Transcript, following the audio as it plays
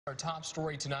Our top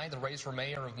story tonight, the race for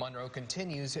mayor of Monroe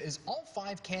continues as all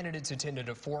 5 candidates attended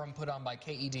a forum put on by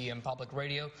KEDM Public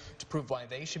Radio to prove why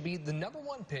they should be the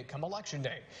 #1 pick come Election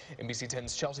Day. NBC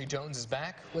 10's Chelsea Jones is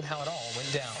back with how it all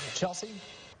went down. Chelsea?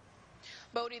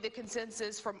 Bodie, the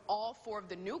consensus from all 4 of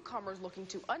the newcomers looking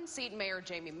to unseat Mayor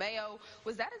Jamie Mayo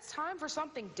was that it's time for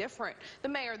something different. The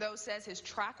mayor, though, says his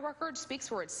track record speaks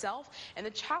for itself and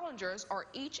the challengers are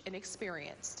each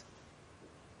inexperienced.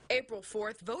 April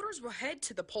 4th, voters will head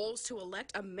to the polls to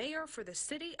elect a mayor for the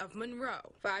city of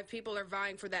Monroe. 5 people are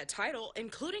vying for that title,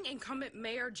 including incumbent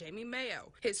Mayor Jamie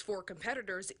Mayo. His 4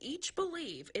 competitors each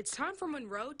believe it's time for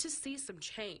Monroe to see some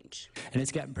change. And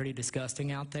it's gotten pretty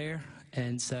disgusting out there.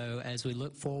 And so as we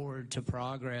look forward to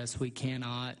progress, we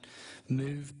cannot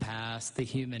move past the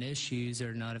human issues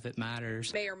or none of it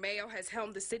matters. Mayor Mayo has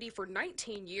helmed the city for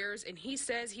 19 years, and he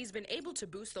says he's been able to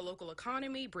boost the local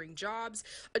economy, bring jobs,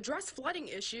 address flooding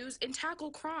issues, and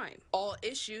tackle crime. All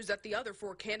issues that the other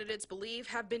 4 candidates believe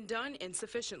have been done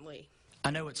insufficiently. I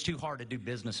know it's too hard to do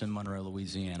business in Monroe,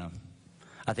 Louisiana.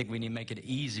 I think we need to make it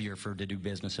easier to do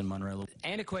business in Monroe.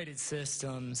 Antiquated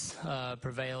systems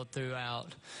prevailed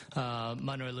throughout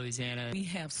Monroe, Louisiana. We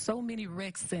have so many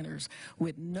rec centers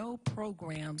with no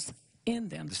programs in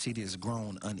them. The city has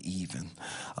grown uneven.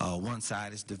 One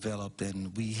side is developed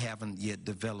and we haven't yet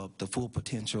developed the full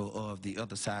potential of the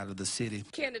other side of the city.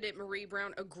 Candidate Marie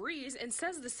Brown agrees and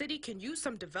says the city can use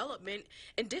some development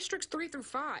in districts 3 through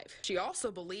 5. She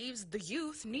also believes the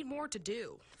youth need more to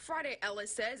do. Friday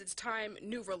Ellis says it's time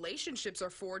new relationships are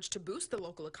forged to boost the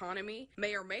local economy.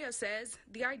 Mayor Mayo says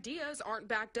the ideas aren't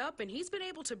backed up and he's been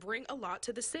able to bring a lot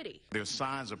to the city. There's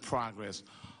signs of progress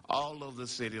all over the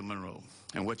city of Monroe.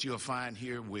 And what you'll find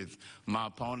here with my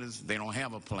opponents, they don't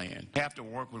have a plan. You have to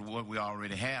work with what we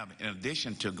already have in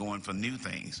addition to going for new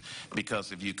things.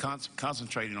 Because if you're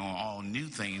concentrating on all new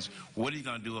things, what are you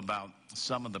going to do about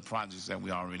some of the projects that we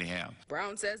already have?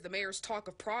 Brown says the mayor's talk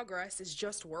of progress is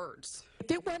just words. If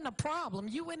it wasn't a problem,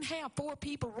 you wouldn't have 4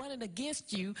 people running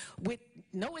against you with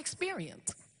no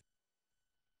experience.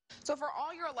 So for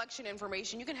all your election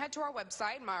information, you can head to our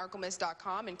website,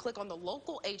 myarklemiss.com, and click on the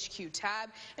Local HQ tab.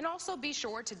 And also be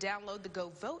sure to download the Go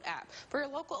Vote app for your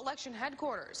local election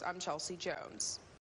headquarters. I'm Chelsea Jones.